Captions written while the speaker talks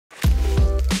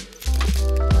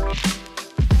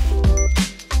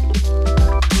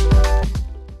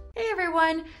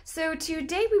everyone. So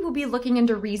today we will be looking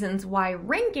into reasons why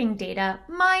ranking data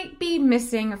might be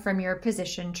missing from your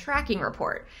position tracking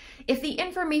report. If the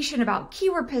information about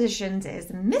keyword positions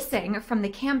is missing from the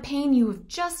campaign you have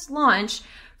just launched,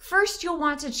 first you'll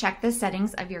want to check the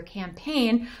settings of your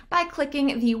campaign by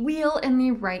clicking the wheel in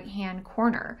the right-hand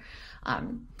corner.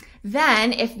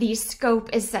 Then, if the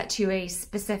scope is set to a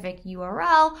specific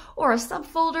URL or a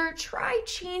subfolder, try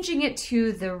changing it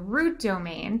to the root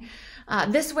domain.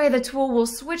 This way, the tool will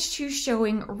switch to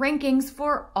showing rankings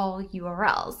for all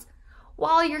URLs.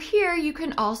 While you're here, you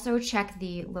can also check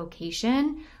the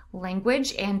location,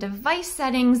 language, and device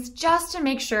settings just to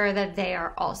make sure that they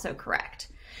are also correct.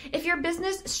 If your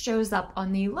business shows up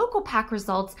on the local pack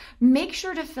results, make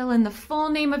sure to fill in the full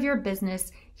name of your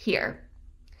business here.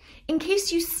 In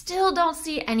case you still don't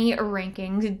see any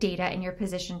ranking data in your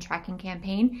position tracking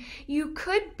campaign, it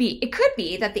could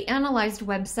be that the analyzed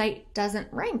website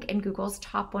doesn't rank in Google's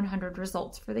top 100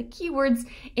 results for the keywords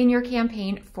in your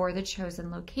campaign for the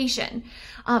chosen location.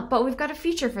 But we've got a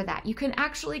feature for that. You can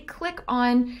actually click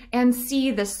on and see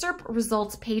the SERP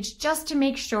results page just to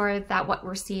make sure that what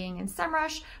we're seeing in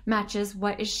Semrush matches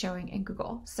what is showing in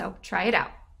Google. So try it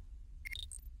out.